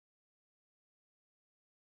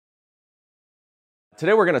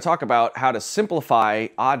Today we're going to talk about how to simplify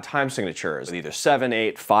odd time signatures with either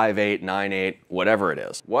 7/8, 5/8, 9/8, whatever it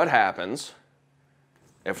is. What happens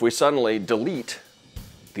if we suddenly delete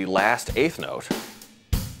the last eighth note?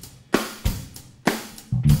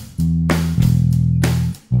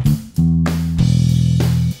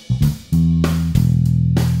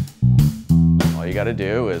 All you got to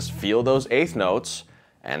do is feel those eighth notes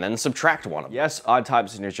and then subtract one of them. Yes, odd time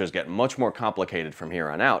signatures get much more complicated from here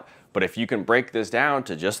on out, but if you can break this down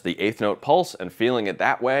to just the eighth note pulse and feeling it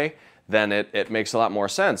that way, then it makes a lot more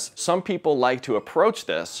sense. Some people like to approach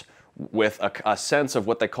this with a sense of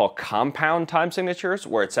what they call compound time signatures,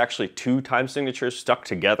 where it's actually two time signatures stuck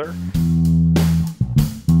together.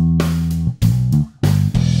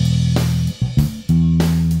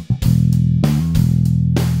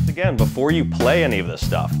 Again, before you play any of this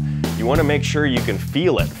stuff, you want to make sure you can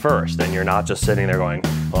feel it first, and you're not just sitting there going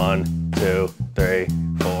 1, 2, 3,